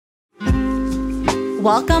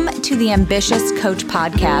Welcome to the Ambitious Coach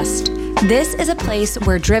Podcast. This is a place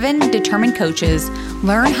where driven, determined coaches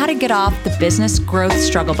learn how to get off the business growth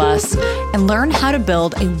struggle bus and learn how to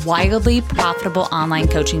build a wildly profitable online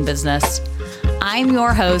coaching business. I'm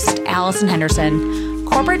your host, Allison Henderson,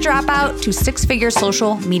 corporate dropout to six-figure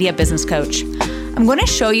social media business coach. I'm going to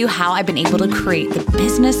show you how I've been able to create the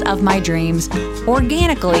business of my dreams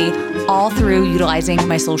organically, all through utilizing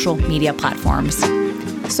my social media platforms.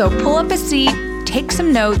 So pull up a seat, take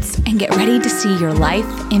some notes, and get ready to see your life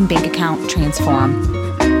and bank account transform.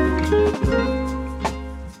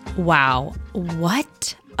 Wow,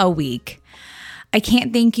 what a week. I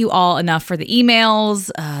can't thank you all enough for the emails,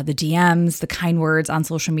 the DMs, the kind words on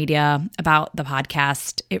social media about the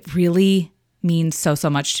podcast. It really means so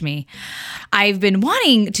much to me. I've been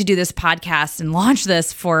wanting to do this podcast and launch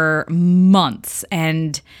this for months,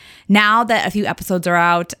 and now that a few episodes are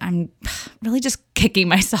out, I'm really just kicking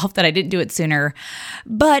myself that I didn't do it sooner.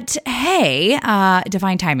 But hey,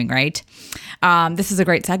 divine timing, right? This is a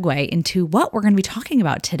great segue into what we're going to be talking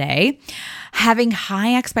about today. Having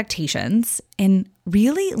high expectations and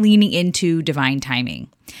really leaning into divine timing.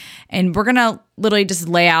 And we're going to literally just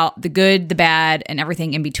lay out the good, the bad, and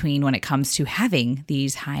everything in between when it comes to having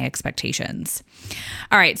these high expectations.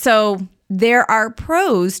 All right, so there are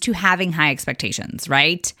pros to having high expectations,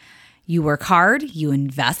 right? You work hard, you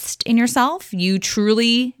invest in yourself, you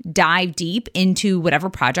truly dive deep into whatever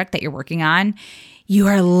project that you're working on. You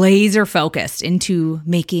are laser focused into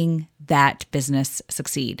making that business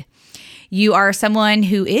succeed. You are someone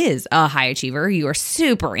who is a high achiever. You are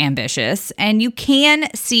super ambitious and you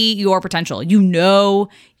can see your potential. You know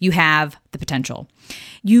you have the potential.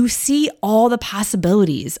 You see all the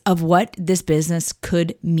possibilities of what this business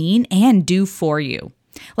could mean and do for you.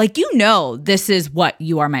 Like, you know, this is what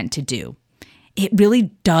you are meant to do. It really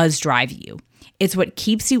does drive you. It's what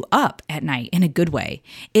keeps you up at night in a good way.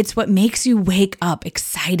 It's what makes you wake up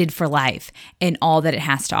excited for life and all that it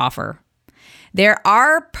has to offer. There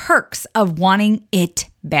are perks of wanting it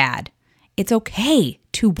bad. It's okay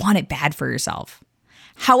to want it bad for yourself.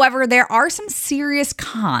 However, there are some serious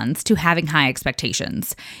cons to having high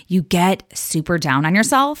expectations. You get super down on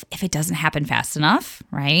yourself if it doesn't happen fast enough,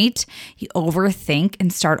 right? You overthink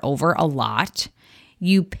and start over a lot.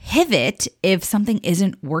 You pivot if something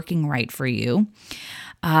isn't working right for you.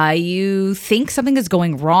 You think something is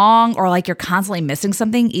going wrong or like you're constantly missing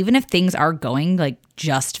something, even if things are going like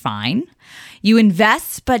just fine. You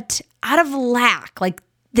invest, but out of lack, like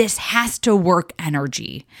this has to work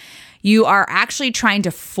energy. You are actually trying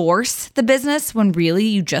to force the business when really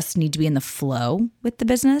you just need to be in the flow with the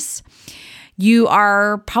business. You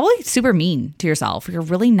are probably super mean to yourself. You're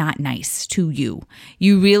really not nice to you.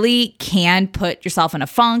 You really can put yourself in a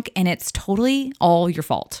funk and it's totally all your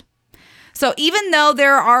fault. So even though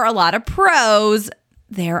there are a lot of pros,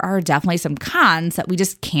 there are definitely some cons that we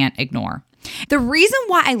just can't ignore. The reason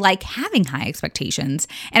why I like having high expectations,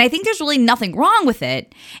 and I think there's really nothing wrong with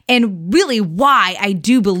it, and really why I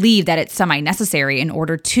do believe that it's semi-necessary in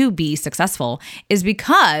order to be successful, is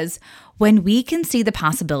because when we can see the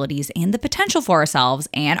possibilities and the potential for ourselves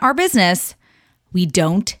and our business, we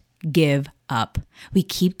don't give up. We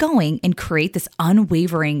keep going and create this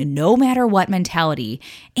unwavering, no matter what mentality,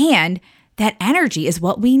 and that energy is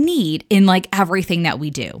what we need in like everything that we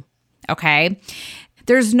do, okay?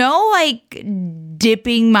 There's no like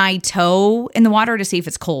dipping my toe in the water to see if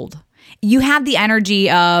it's cold. You have the energy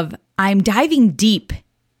of I'm diving deep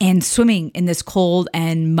and swimming in this cold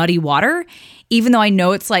and muddy water, even though I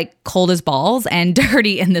know it's like cold as balls and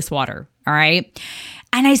dirty in this water. All right.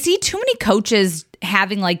 And I see too many coaches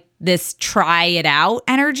having like this try it out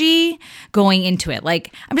energy going into it.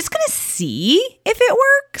 Like, I'm just going to see if it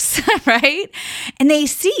works, right? And they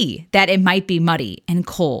see that it might be muddy and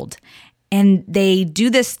cold. And they do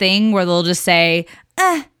this thing where they'll just say,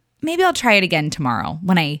 maybe I'll try it again tomorrow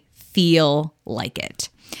when I feel like it.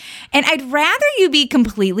 And I'd rather you be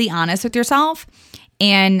completely honest with yourself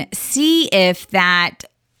and see if that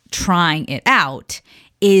trying it out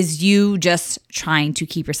is you just trying to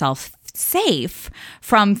keep yourself safe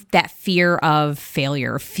from that fear of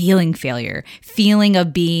failure, feeling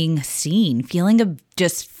of being seen, feeling of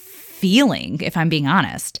just feeling, if I'm being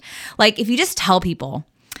honest. Like if you just tell people,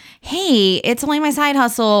 hey, it's only my side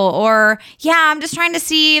hustle, or yeah, I'm just trying to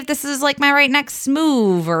see if this is like my right next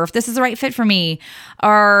move, or if this is the right fit for me,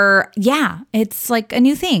 or yeah, it's like a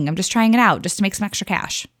new thing. I'm just trying it out just to make some extra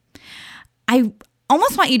cash. I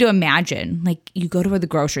almost want you to imagine like you go to the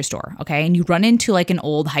grocery store, okay, and you run into like an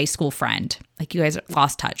old high school friend, like you guys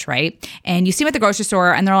lost touch, right? And you see them at the grocery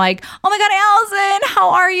store and they're like, oh my God, Allison,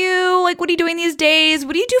 how are you? Like, what are you doing these days?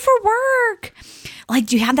 What do you do for work? Like,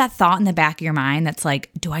 do you have that thought in the back of your mind that's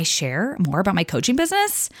like, do I share more about my coaching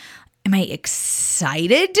business? Am I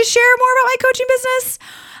excited to share more about my coaching business?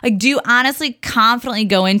 Like, do you honestly confidently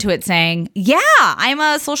go into it saying, yeah, I'm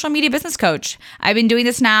a social media business coach. I've been doing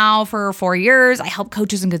this now for 4 years. I help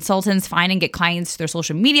coaches and consultants find and get clients to their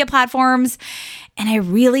social media platforms. And I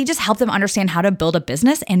really just help them understand how to build a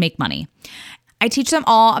business and make money. I teach them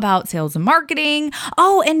all about sales and marketing.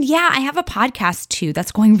 Oh, and yeah, I have a podcast too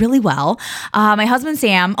that's going really well. My husband,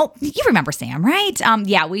 Sam, you remember Sam, right?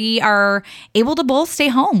 Yeah, we are able to both stay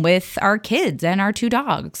home with our kids and our 2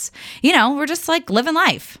 dogs. We're just like living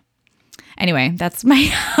life. Anyway, that's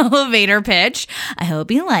my elevator pitch. I hope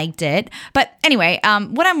you liked it. But anyway,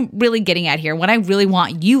 what I'm really getting at here, what I really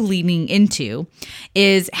want you leaning into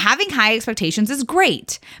is having high expectations is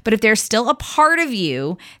great. But if there's still a part of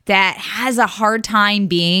you that has a hard time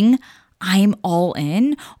being, I'm all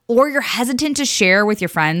in, or you're hesitant to share with your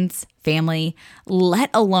friends, family, let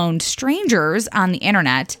alone strangers on the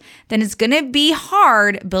internet, then it's going to be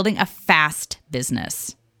hard building a fast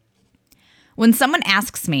business. When someone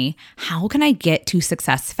asks me, how can I get to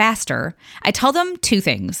success faster? I tell them 2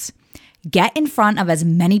 things. Get in front of as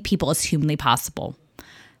many people as humanly possible.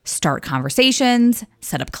 Start conversations,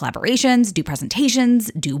 set up collaborations, do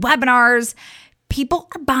presentations, do webinars. People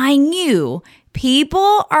are buying you.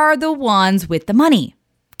 People are the ones with the money.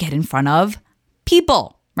 Get in front of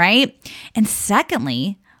people, right? And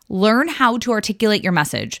secondly, learn how to articulate your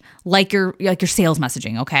message, like your sales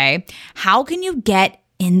messaging, okay? How can you get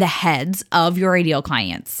in the heads of your ideal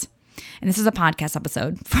clients? And this is a podcast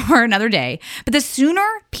episode for another day. But the sooner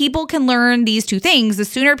people can learn these 2 things, the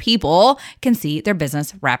sooner people can see their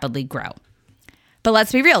business rapidly grow. But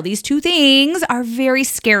let's be real, these 2 things are very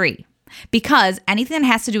scary because anything that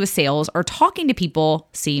has to do with sales or talking to people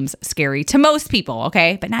seems scary to most people,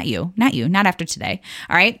 okay? But not you, not after today,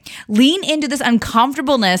 all right? Lean into this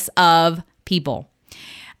uncomfortableness of people.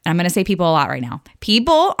 I'm going to say people a lot right now.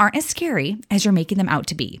 People aren't as scary as you're making them out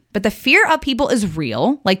to be. But the fear of people is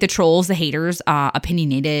real, like the trolls, the haters,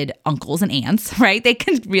 opinionated uncles and aunts, right? They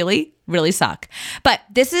can really, really suck. But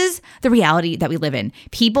this is the reality that we live in.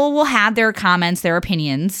 People will have their comments, their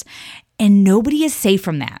opinions, and nobody is safe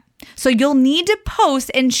from that. So you'll need to post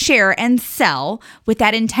and share and sell with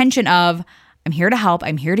that intention of, I'm here to help,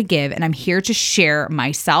 I'm here to give, and I'm here to share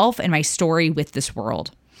myself and my story with this world.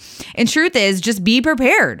 And truth is, just be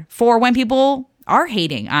prepared for when people are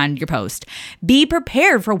hating on your post. Be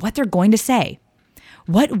prepared for what they're going to say.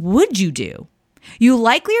 What would you do? You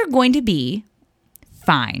likely are going to be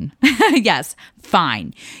fine. Yes,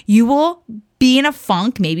 fine. You will be in a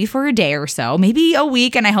funk maybe for a day or so, maybe a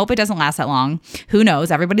week, and I hope it doesn't last that long. Who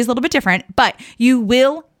knows? Everybody's a little bit different, but you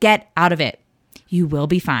will get out of it. You will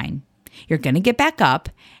be fine. You're going to get back up,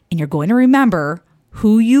 and you're going to remember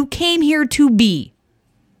who you came here to be.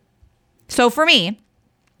 So for me,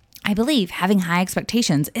 I believe having high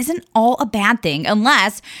expectations isn't all a bad thing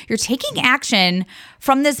unless you're taking action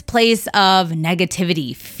from this place of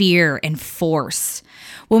negativity, fear, and force.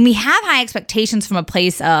 When we have high expectations from a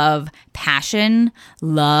place of passion,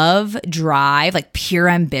 love, drive, like pure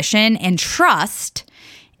ambition, and trust,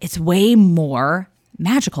 it's way more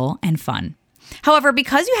magical and fun. However,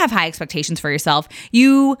 because you have high expectations for yourself,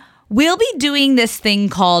 you will be doing this thing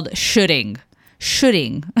called shoulding.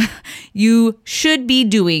 You should be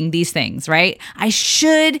doing these things, right? I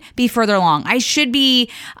should be further along. I should be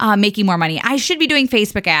making more money. I should be doing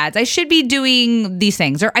Facebook ads. I should be doing these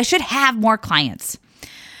things, or I should have more clients.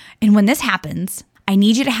 And when this happens, I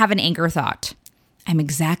need you to have an anchor thought. I'm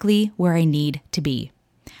exactly where I need to be.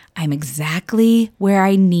 I'm exactly where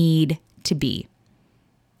I need to be.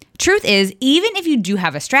 Truth is, even if you do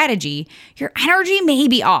have a strategy, your energy may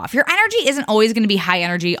be off. Your energy isn't always going to be high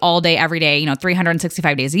energy all day, every day,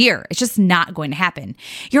 365 days a year. It's just not going to happen.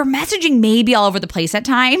 Your messaging may be all over the place at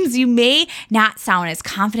times. You may not sound as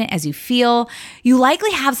confident as you feel. You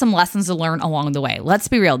likely have some lessons to learn along the way. Let's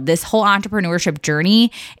be real. This whole entrepreneurship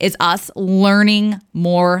journey is us learning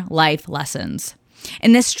more life lessons.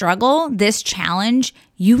 And this struggle, this challenge,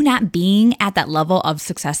 you not being at that level of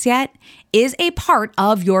success yet is a part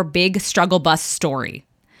of your big struggle bus story.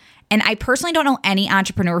 And I personally don't know any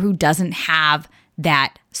entrepreneur who doesn't have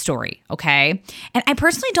that story, okay? And I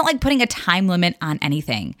personally don't like putting a time limit on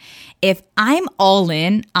anything. If I'm all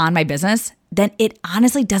in on my business, then it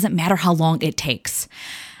honestly doesn't matter how long it takes.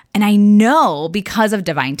 And I know because of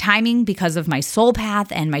divine timing, because of my soul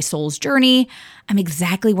path and my soul's journey, I'm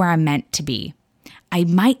exactly where I'm meant to be. I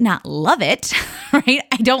might not love it, right?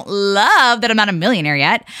 I don't love that I'm not a millionaire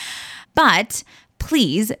yet, but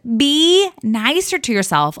please be nicer to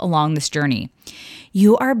yourself along this journey.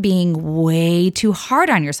 you are being way too hard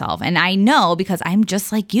on yourself. And I know because I'm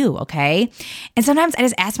just like you, okay? And sometimes I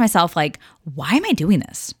just ask myself, like, why am I doing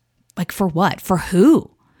this? Like, for what? For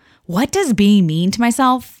who? What does being mean to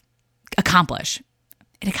myself accomplish?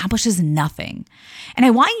 It accomplishes nothing. And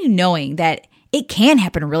I want you knowing that it can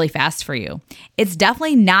happen really fast for you. It's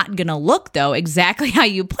definitely not going to look, though, exactly how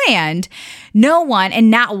you planned. No one and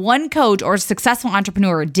not one coach or successful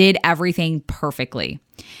entrepreneur did everything perfectly.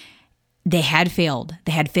 They had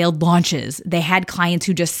failed launches. They had clients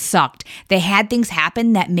who just sucked. They had things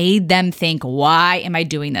happen that made them think, why am I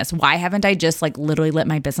doing this? Why haven't I just literally lit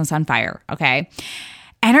my business on fire? Okay.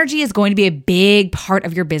 Energy is going to be a big part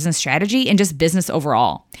of your business strategy and just business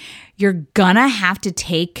overall. You're gonna have to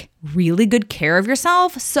take really good care of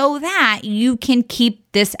yourself so that you can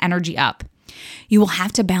keep this energy up. You will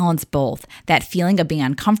have to balance both that feeling of being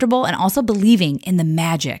uncomfortable and also believing in the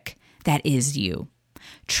magic that is you.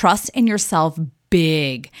 Trust in yourself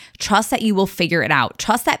big. Trust that you will figure it out.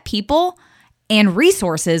 Trust that people and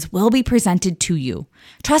resources will be presented to you.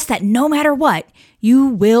 Trust that no matter what, you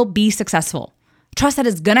will be successful. Trust that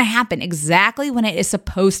it's gonna happen exactly when it is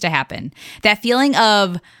supposed to happen. That feeling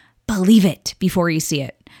of believe it before you see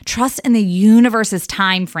it. Trust in the universe's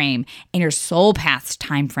time frame and your soul path's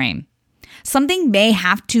time frame. Something may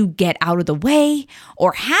have to get out of the way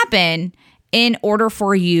or happen in order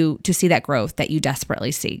for you to see that growth that you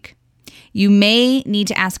desperately seek. You may need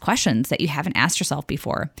to ask questions that you haven't asked yourself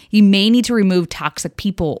before. You may need to remove toxic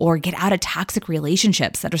people or get out of toxic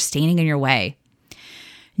relationships that are standing in your way.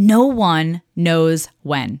 No one knows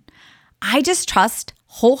when. I just trust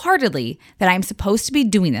wholeheartedly that I'm supposed to be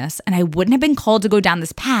doing this, and I wouldn't have been called to go down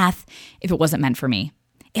this path if it wasn't meant for me,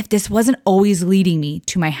 if this wasn't always leading me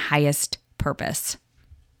to my highest purpose.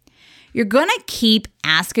 You're gonna keep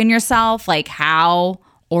asking yourself how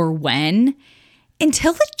or when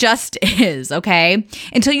until it just is, okay?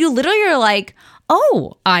 Until you literally are like,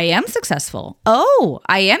 oh, I am successful. Oh,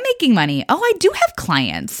 I am making money. Oh, I do have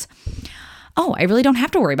clients. Oh, I really don't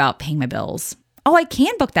have to worry about paying my bills. Oh, I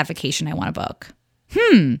can book that vacation I want to book.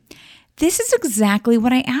 This is exactly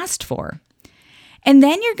what I asked for. And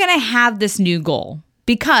then you're going to have this new goal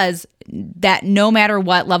because that no matter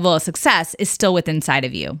what level of success is still within inside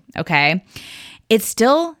of you, okay? It's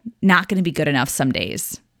still not going to be good enough some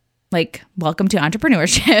days. Welcome to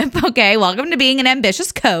entrepreneurship, okay? Welcome to being an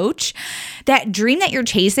ambitious coach. That dream that you're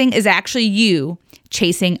chasing is actually you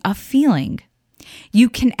chasing a feeling. You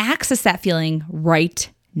can access that feeling right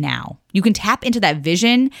now. You can tap into that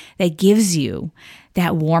vision that gives you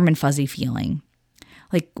that warm and fuzzy feeling.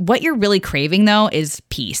 What you're really craving, though, is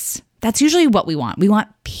peace. That's usually what we want. We want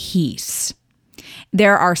peace.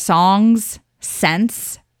 There are songs,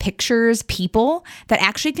 scents, pictures, people that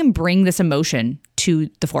actually can bring this emotion to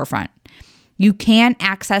the forefront. You can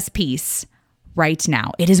access peace right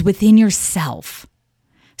now. It is within yourself.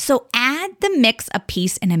 So add the mix of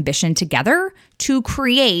peace and ambition together to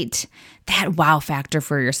create that wow factor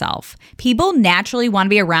for yourself. People naturally want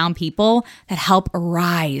to be around people that help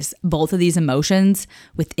arise both of these emotions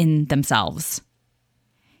within themselves.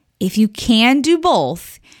 If you can do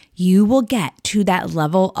both, you will get to that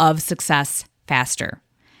level of success faster.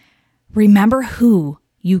 Remember who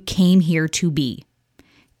you came here to be.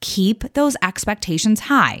 Keep those expectations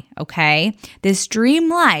high, okay? This dream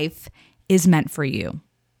life is meant for you.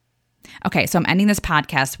 Okay, so I'm ending this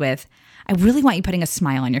podcast with, I really want you putting a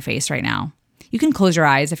smile on your face right now. You can close your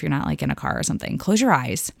eyes if you're not in a car or something. Close your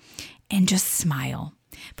eyes and just smile.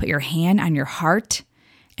 Put your hand on your heart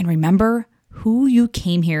and remember who you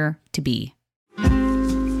came here to be.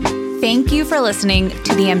 Thank you for listening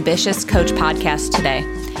to the Ambitious Coach podcast today.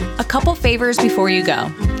 A couple favors before you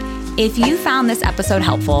go. If you found this episode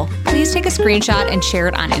helpful, please take a screenshot and share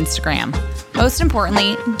it on Instagram. Most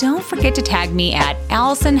importantly, don't forget to tag me at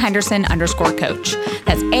Allison Henderson _coach.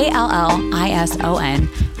 That's ALLISON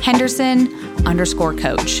Henderson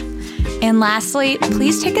 _coach. And lastly,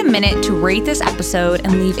 please take a minute to rate this episode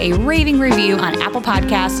and leave a raving review on Apple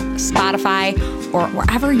Podcasts, Spotify, or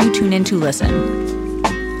wherever you tune in to listen.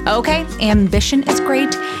 Okay, ambition is great,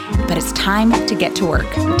 but it's time to get to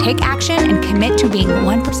work. Take action and commit to being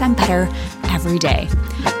 1% better every day.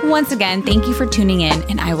 Once again, thank you for tuning in,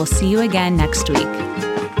 and I will see you again next week.